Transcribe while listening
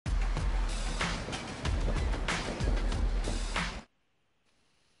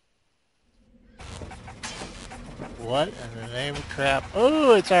What in the name of crap?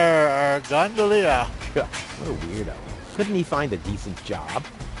 Oh, it's our gondolier. What a weirdo. Couldn't he find a decent job?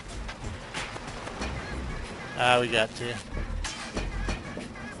 Ah, we got to.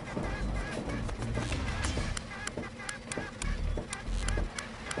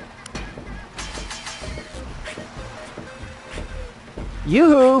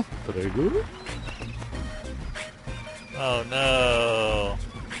 Yoo-hoo! Oh no.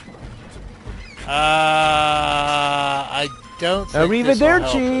 I don't think this will help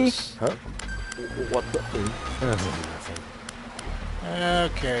Arrivederci! us. Huh? What the thing? Nothing.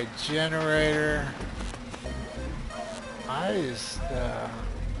 Okay, generator. I just,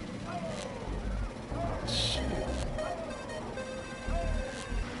 shoot.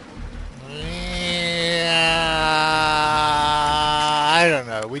 Yeah, I don't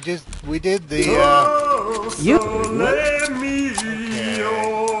know. We did the, You? okay.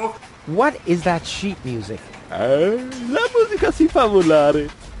 What is that sheet music? La musica si fa volare.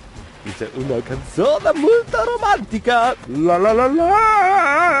 Dice una canzone molto romantica. La la la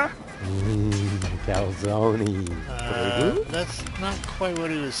la. Calzone. That's not quite what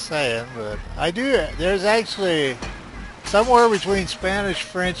he was saying, but I do. There's actually somewhere between Spanish,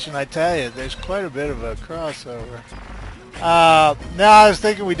 French, and Italian. There's quite a bit of a crossover. Now I was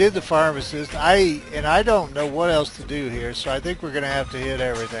thinking we did the pharmacist. I don't know what else to do here, so I think we're gonna have to hit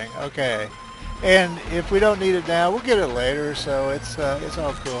everything. Okay, and if we don't need it now, we'll get it later. So it's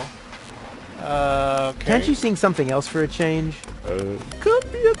all cool. Okay. Can't you sing something else for a change? Con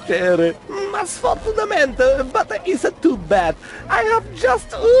piacere, ma sfortunatamente, but it's too bad. I have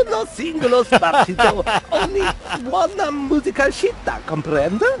just uno singolo spartito, only one musical scitta,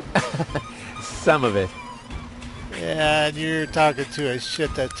 comprende? Some of it. Yeah, and you're talking to a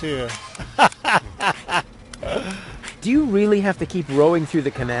shitta too. Do you really have to keep rowing through the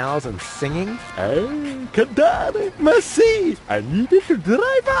canals and singing? Cantare, ma sì, I needed to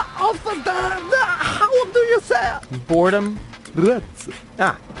drive off the how do you say? Boredom? Rats.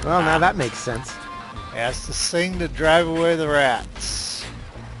 Ah, well, now that makes sense. Has to sing to drive away the rats.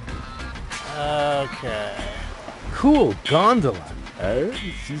 Okay. Cool gondola.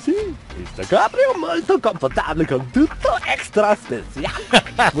 Sì, sì, questo cabrio molto confortabile con tutto extra speciale.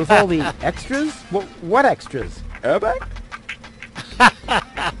 With all the extras? What extras? Airbag?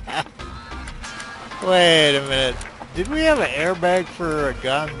 Wait a minute. Did we have an airbag for a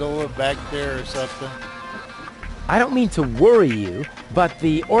gondola back there or something? I don't mean to worry you, but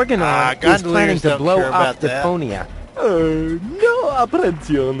the Organon is planning gondoliers to don't blow care up about that. Deponia. No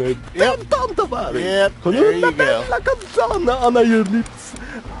apprensione. Yep. Tanto vale. Yep, Con there una you go. bella canzone on your lips.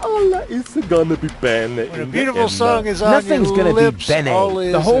 All is gonna be bene. When a in the beautiful end. song is on Nothing's your gonna lips, be bene. all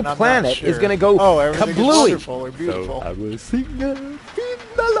is, The whole and I'm not planet is sure. gonna go oh, everything is kablooey. wonderful or beautiful. So I will sing fin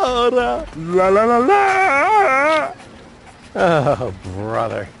allora. La la la la. Oh,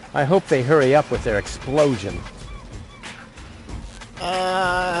 brother. I hope they hurry up with their explosion.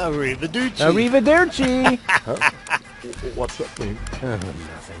 Arrivederci. Arrivederci! What's that mean?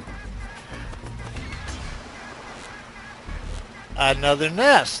 Nothing. Another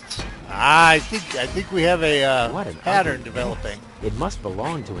nest. I think we have a What an pattern ugly developing. nest. It must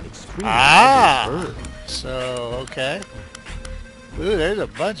belong to an extremely Ah! ugly bird. So, okay. Ooh, there's a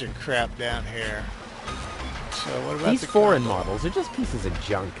bunch of crap down here. So what about These the foreign gondola? models are just pieces of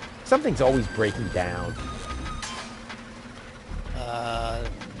junk. Something's always breaking down.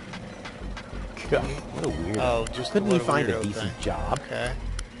 God, what a weirdo. Oh, just Couldn't what he find a weirdo decent thing. job? Okay.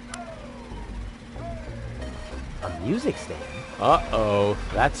 A music stand? Uh-oh.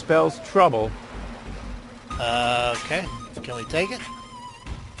 That spells trouble. Okay. Can we take it?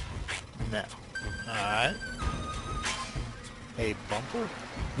 No. Alright. A bumper?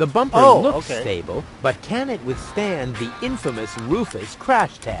 The bumper Oh, looks okay. stable, but can it withstand the infamous Rufus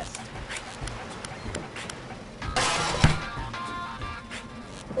crash test?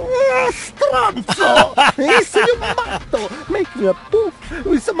 Stronzo! Is you matto? Make me a poof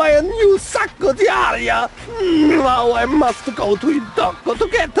with my new sacco di aria. Now I must go to il doctor to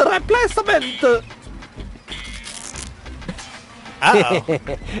get a replacement. Uh-oh.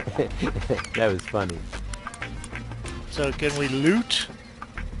 That was funny. So can we loot?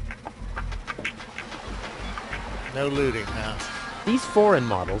 No looting, huh? These foreign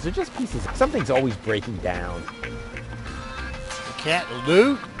models are just pieces. Something's always breaking down. We can't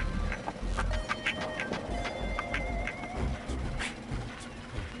loot?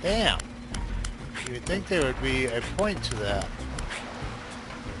 Damn. You would think there would be a point to that.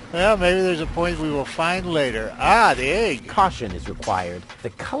 Well, maybe there's a point we will find later. Ah, the egg. Caution is required. The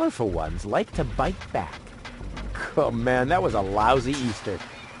colorful ones like to bite back. Oh man, that was a lousy Easter.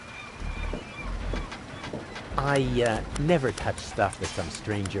 I never touch stuff that some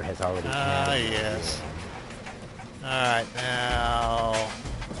stranger has already Ah, handed me. yes. Alright, now...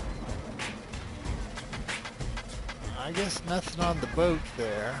 I guess nothing on the boat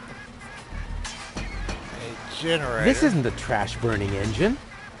there. A generator. This isn't a trash-burning engine.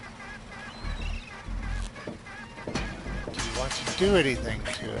 Do you want to do anything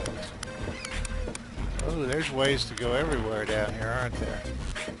to it? Oh, there's ways to go everywhere down here, aren't there?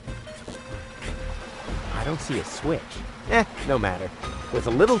 I don't see a switch. No matter. With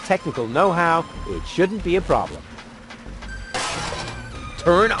a little technical know-how, it shouldn't be a problem.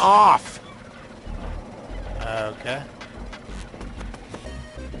 Turn off! Okay.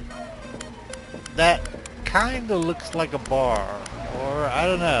 That kind of looks like a bar, or I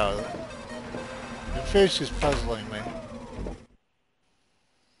don't know. The fish is puzzling me.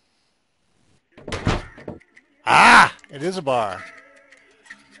 Ah! It is a bar.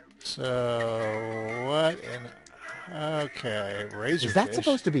 So, what in... Okay, razorfish. Is that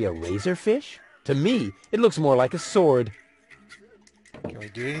supposed to be a razorfish? To me, it looks more like a sword. Can we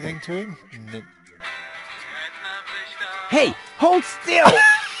do anything to him? Hey, hold still!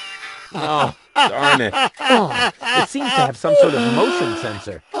 Oh, darn it. Oh, it seems to have some sort of motion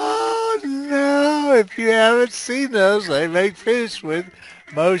sensor. Oh, no! If you haven't seen those, they make fish with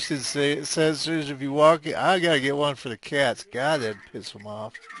motion sensors. If you walk in... I gotta get one for the cats. God, that'd piss them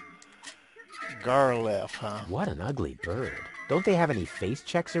off. Garlef, huh? What an ugly bird. Don't they have any face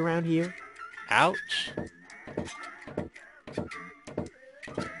checks around here? Ouch.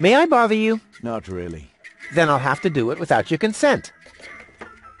 May I bother you? Not really. Then I'll have to do it without your consent.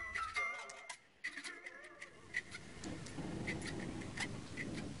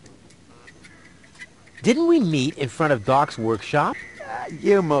 Didn't we meet in front of Doc's workshop?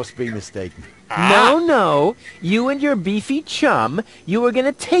 You must be mistaken. No. You and your beefy chum, you were going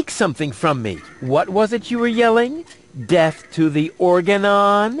to take something from me. What was it you were yelling? Death to the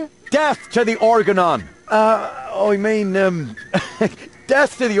Organon? Death to the Organon!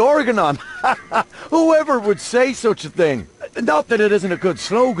 Death to the Organon! Whoever would say such a thing? Not that it isn't a good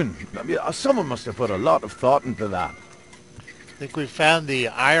slogan. I mean, someone must have put a lot of thought into that. I think we found the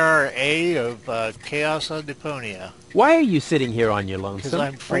IRA of Chaos on Deponia. Why are you sitting here on your Because lonesome?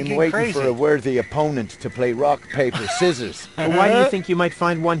 I'm freaking I'm waiting crazy. for a worthy opponent to play rock, paper, scissors. Why do you think you might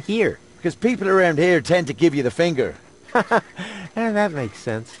find one here? Because people around here tend to give you the finger. That makes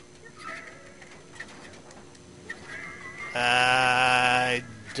sense. I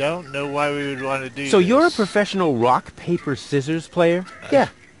don't know why we would want to do So this. you're a professional rock, paper, scissors player? Yeah,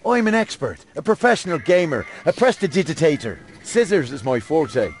 I'm an expert, a professional gamer, a prestidigitator. Scissors is my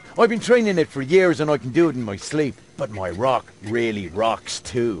forte. I've been training it for years and I can do it in my sleep. But my rock really rocks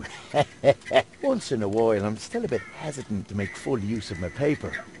too. Once in a while, I'm still a bit hesitant to make full use of my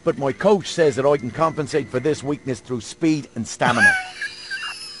paper. But my coach says that I can compensate for this weakness through speed and stamina.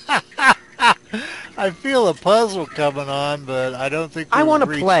 I feel a puzzle coming on, but I don't think I we've wanna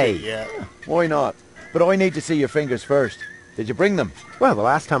reached play. it yet. Why not? But I need to see your fingers first. Did you bring them? Well, the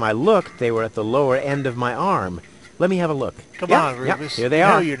last time I looked, they were at the lower end of my arm. Let me have a look. Come Yeah, on, yeah, Rufus. here they No,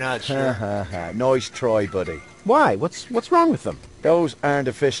 are. you're not sure. Nice try, buddy. Why? What's wrong with them? Those aren't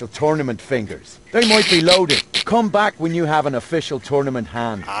official tournament fingers. They might be loaded. Come back when you have an official tournament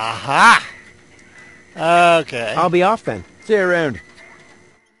hand. Aha! Okay. I'll be off then. See you around.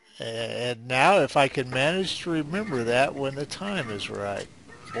 And now if I can manage to remember that when the time is right.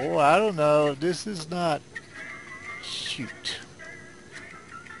 Boy, I don't know. This is not... Shoot.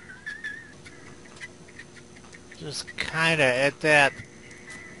 Just kind of at that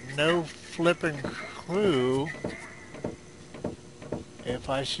no flipping clue if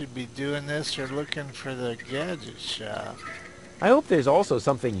I should be doing this or looking for the gadget shop. I hope there's also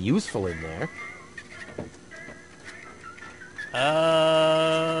something useful in there.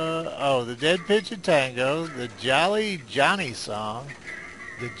 Oh, the Dead Pigeon Tango, the Jolly Johnny song,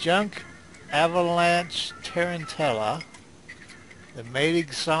 the Junk Avalanche Tarantella, the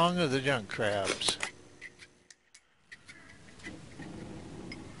mating song of the Junk Crabs.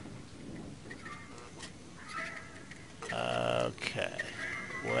 Okay.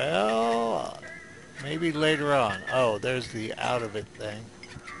 Well, maybe later on. Oh, there's the out of it thing.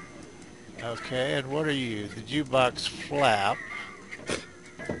 Okay, and what are you? The jukebox flap.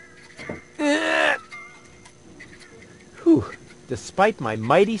 Whew. Despite my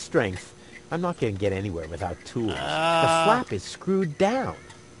mighty strength, I'm not going to get anywhere without tools. The flap is screwed down.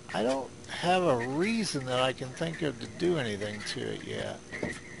 I don't have a reason that I can think of to do anything to it yet.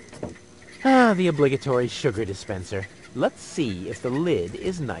 Ah, the obligatory sugar dispenser. Let's see if the lid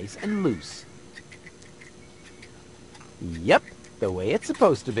is nice and loose. Yep, the way it's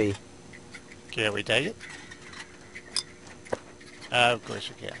supposed to be. Can we take it? Of course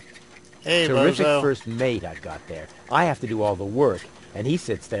you can. Hey, Terrific Bozo. first mate I've got there. I have to do all the work, and he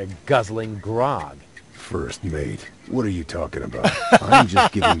sits there guzzling grog. First mate, what are you talking about? I'm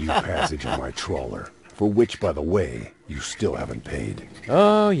just giving you passage on my trawler, for which, by the way, you still haven't paid.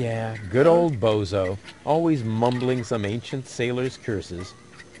 Oh, yeah, good old Bozo. Always mumbling some ancient sailor's curses.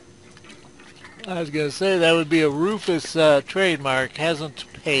 I was going to say that would be a Rufus trademark. Hasn't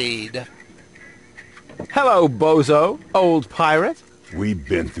paid. Hello, Bozo, old pirate. We've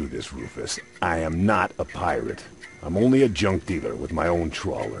been through this, Rufus. I am not a pirate. I'm only a junk dealer with my own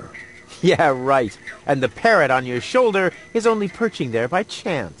trawler. Yeah, right. And the parrot on your shoulder is only perching there by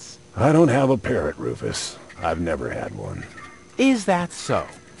chance. I don't have a parrot, Rufus. I've never had one. Is that so?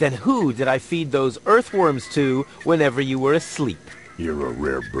 Then who did I feed those earthworms to whenever you were asleep? You're a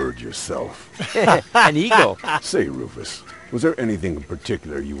rare bird yourself. An eagle. Say, Rufus, was there anything in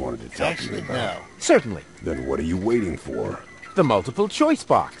particular you wanted to talk to me Actually, about? no. Certainly. Then what are you waiting for? The multiple choice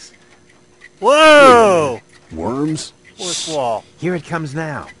box. Whoa! Worms? Fourth wall. Here it comes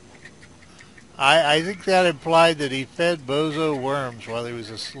now. I think that implied that he fed Bozo worms while he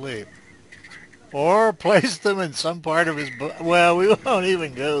was asleep. Or placed them in some part of his... Well, we won't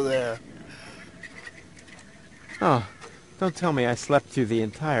even go there. Oh, don't tell me I slept through the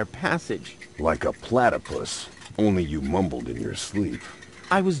entire passage. Like a platypus. Only you mumbled in your sleep.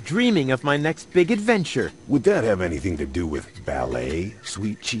 I was dreaming of my next big adventure. Would that have anything to do with ballet,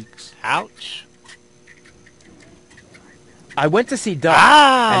 sweet cheeks? Ouch. I went to see Doc,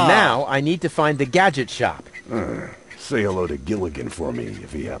 Ah! and now I need to find the gadget shop. Say hello to Gilligan for me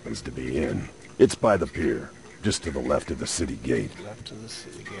if he happens to be in. It's by the pier, just to the left of the city gate. Left of the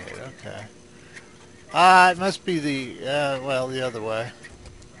city gate, okay. It must be well, the other way.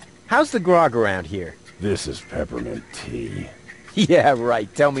 How's the grog around here? This is peppermint tea. Yeah,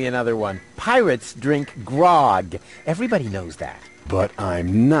 right. Tell me another one. Pirates drink grog. Everybody knows that. But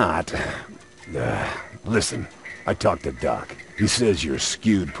I'm not. Listen, I talked to Doc. He says your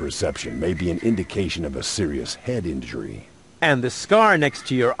skewed perception may be an indication of a serious head injury. And the scar next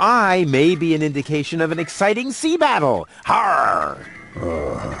to your eye may be an indication of an exciting sea battle. Har!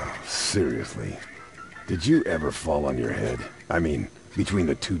 Seriously. Did you ever fall on your head? I mean, between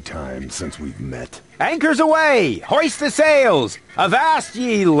the 2 times since we've met. Anchors away! Hoist the sails! Avast,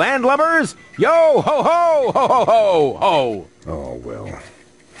 ye landlubbers! Yo ho ho ho ho ho ho! Oh, well,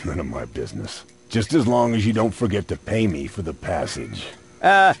 none of my business. Just as long as you don't forget to pay me for the passage.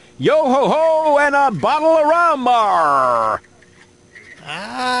 Yo ho ho and a bottle of rum! Arr!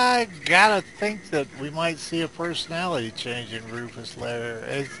 I gotta think that we might see a personality change in Rufus later.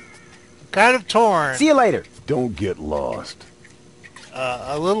 It's kind of torn. See you later. Don't get lost.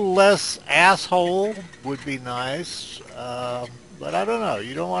 A little less asshole would be nice, but I don't know.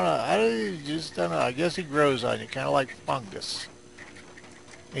 You don't want to. Just don't know. I guess he grows on you, kind of like fungus.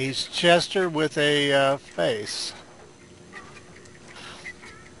 He's Chester with a face.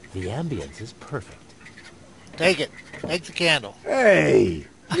 The ambience is perfect. Take it. Take the candle. Hey,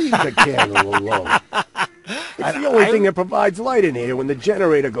 leave the candle alone. It's the only thing that provides light in here when the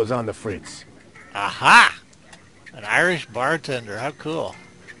generator goes on the fritz. Aha! An Irish bartender. How cool.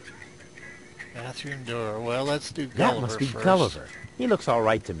 Bathroom door. Well, let's do Gulliver That must be first. Gulliver. He looks all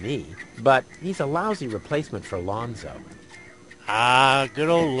right to me, but he's a lousy replacement for Lonzo. Good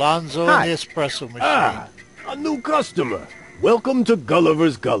old Lonzo Hi. and the espresso machine. A new customer. Welcome to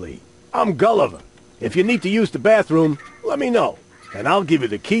Gulliver's Gully. I'm Gulliver. If you need to use the bathroom, let me know. And I'll give you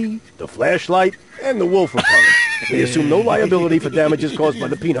the key, the flashlight, and the wolf repellent. We assume no liability for damages caused by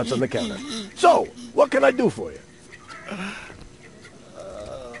the peanuts on the counter. So, what can I do for you?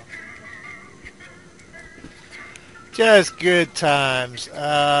 Just good times.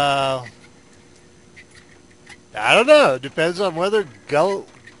 I don't know. Depends on whether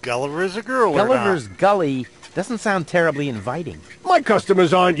Gulliver's a girl Gulliver's or not. Gully doesn't sound terribly inviting. My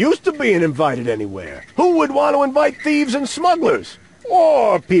customers aren't used to being invited anywhere. Who would want to invite thieves and smugglers?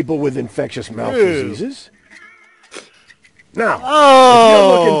 Or people with infectious mouth Ew. diseases? Now, if Oh!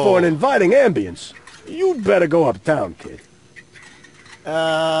 you're looking for an inviting ambience, you'd better go uptown, kid.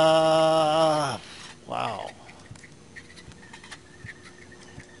 Wow.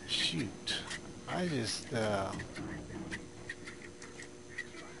 Shoot. I just,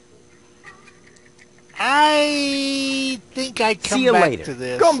 I think I come See you back later. to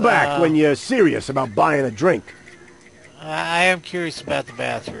this. Come back when you're serious about buying a drink. I am curious about the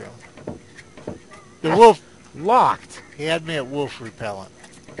bathroom. The wolf, Locked. he had me at wolf repellent.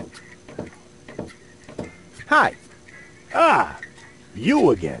 Hi. Ah,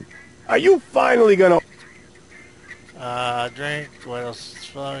 you again. Are you finally gonna... Drink, what else?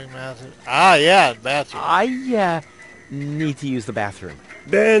 Flowing bathroom. Ah, yeah, bathroom. need to use the bathroom.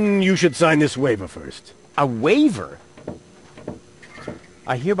 Then you should sign this waiver first. A waiver?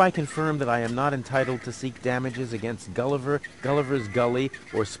 I hereby confirm that I am not entitled to seek damages against Gulliver, Gulliver's Gully,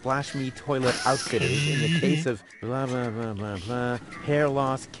 or Splash Me Toilet Outfitters in the case of blah blah blah blah blah, hair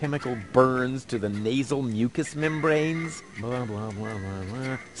loss, chemical burns to the nasal mucous membranes, blah blah blah blah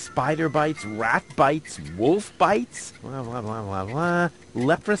blah, spider bites, rat bites, wolf bites, blah blah blah blah blah,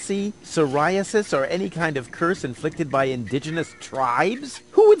 leprosy, psoriasis, or any kind of curse inflicted by indigenous tribes?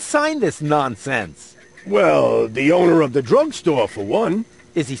 Who would sign this nonsense? Well, the owner of the drugstore, for one.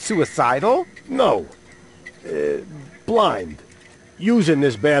 Is he suicidal? No. Blind. Using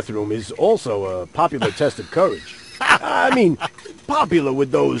this bathroom is also a popular test of courage. I mean, popular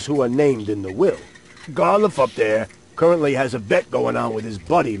with those who are named in the will. Garliff up there currently has a bet going on with his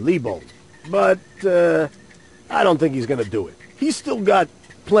buddy, Lebo. But, I don't think he's gonna do it. He's still got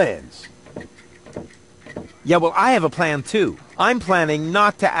plans. Yeah, well, I have a plan, too. I'm planning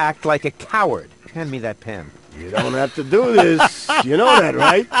not to act like a coward. Hand me that pen. You don't have to do this. You know that,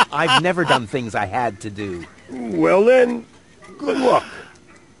 right? I've never done things I had to do. Well then, good luck.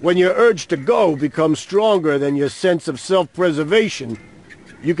 When your urge to go becomes stronger than your sense of self-preservation,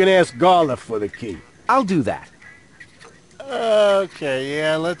 you can ask Garliff for the key. I'll do that. Okay,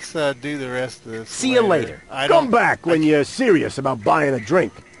 yeah, let's do the rest of this. See you later. Come back when you're serious about buying a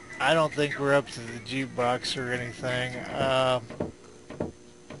drink. I don't think we're up to the jukebox or anything.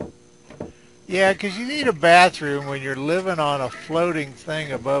 Yeah, because you need a bathroom when you're living on a floating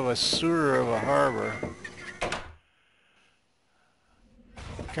thing above a sewer of a harbor.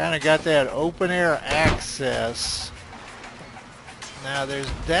 Kind of got that open air access. Now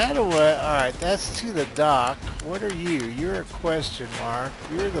there's that away. Alright, that's to the dock. What are you? You're a question mark.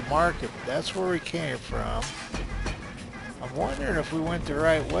 You're the market. That's where we came from. I'm wondering if we went the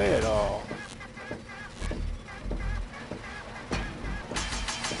right way at all.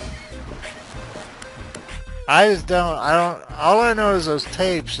 All I know is those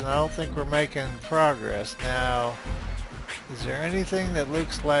tapes, and I don't think we're making progress. Now, is there anything that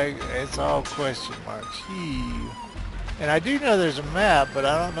looks like it's all question marks? And I do know there's a map, but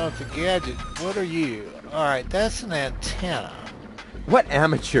I don't know if the gadget, what are you? Alright, that's an antenna. What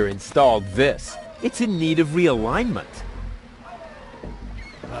amateur installed this? It's in need of realignment.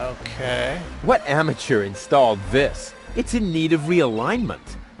 Okay. What amateur installed this? It's in need of realignment.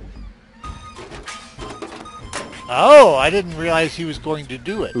 Oh, I didn't realize he was going to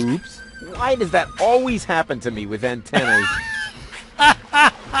do it. Oops. Why does that always happen to me with antennas?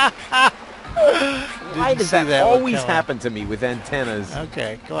 Why does that always happen to me with antennas?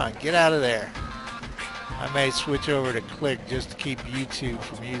 Okay, come on, get out of there. I may switch over to Click just to keep YouTube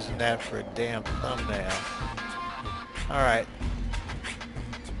from using that for a damn thumbnail. Alright.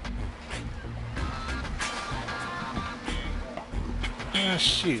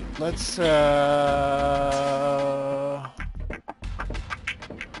 Shoot, let's, can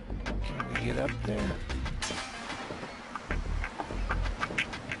we get up there?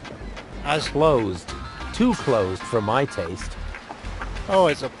 I was closed. Too closed for my taste. Oh,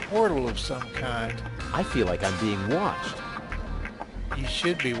 it's a portal of some kind. I feel like I'm being watched. You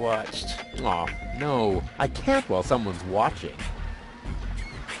should be watched. Aw, no. I can't while someone's watching.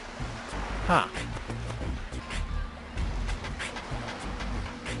 Huh.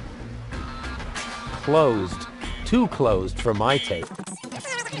 Closed. Too closed for my taste.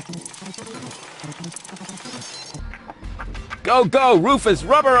 Go, go, Rufus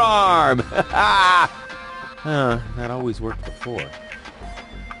Rubber Arm! That always worked before.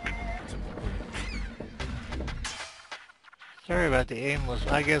 Sorry about the aimless.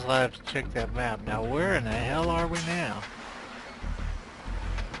 I guess I'll have to check that map. Now, where in the hell are we now?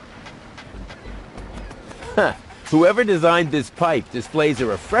 Whoever designed this pipe displays a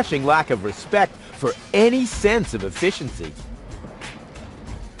refreshing lack of respect for any sense of efficiency.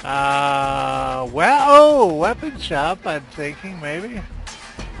 Weapon shop, I'm thinking, maybe?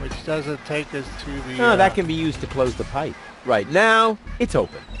 Which doesn't take us to the... that can be used to close the pipe. Right now, it's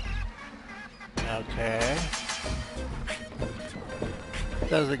open. Okay.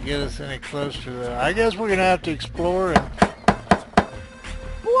 Doesn't get us any closer to the... I guess we're gonna have to explore and...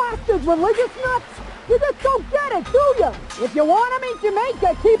 Blasted religious nuts! You just don't get it, do you? If you want them in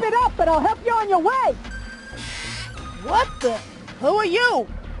Jamaica, keep it up and I'll help you on your way. What the? Who are you?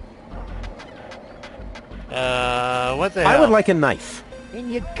 What the hell? I would like a knife. In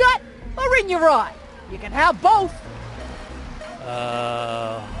your gut or in your eye? You can have both.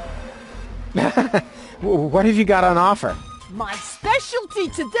 What have you got on offer? My specialty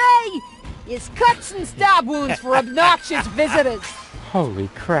today is cuts and stab wounds for obnoxious visitors. Holy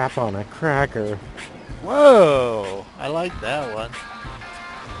crap on a cracker. Whoa! I like that one.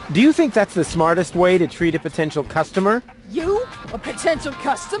 Do you think that's the smartest way to treat a potential customer? You? A potential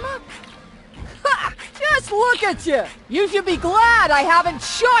customer? Ha! Just look at you! You should be glad I haven't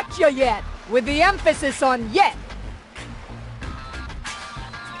shot you yet! With the emphasis on yet!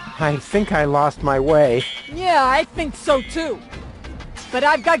 I think I lost my way. Yeah, I think so too. But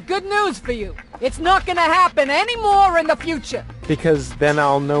I've got good news for you. It's not gonna happen anymore in the future. Because then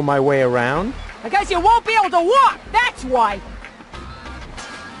I'll know my way around? I guess you won't be able to walk, that's why!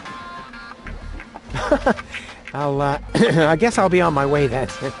 I guess I'll be on my way then.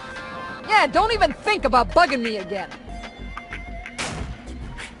 Yeah, don't even think about bugging me again.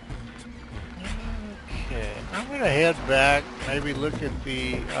 Okay, I'm gonna head back, maybe look at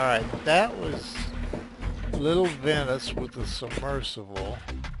the... Alright, that was Little Venice with the submersible.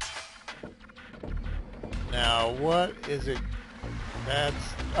 Now, what is it? That's...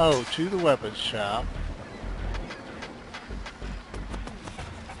 Oh, to the weapons shop.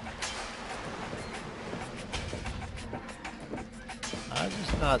 I'm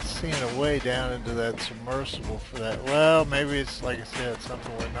just not seeing a way down into that submersible for that. Well, maybe it's, like I said,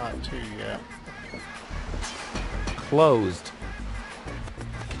 something we're not to yet. Closed.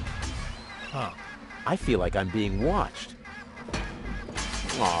 Huh. I feel like I'm being watched.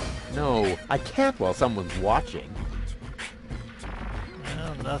 Aw, no. I can't while someone's watching.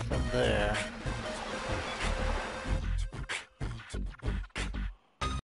 Well, nothing there.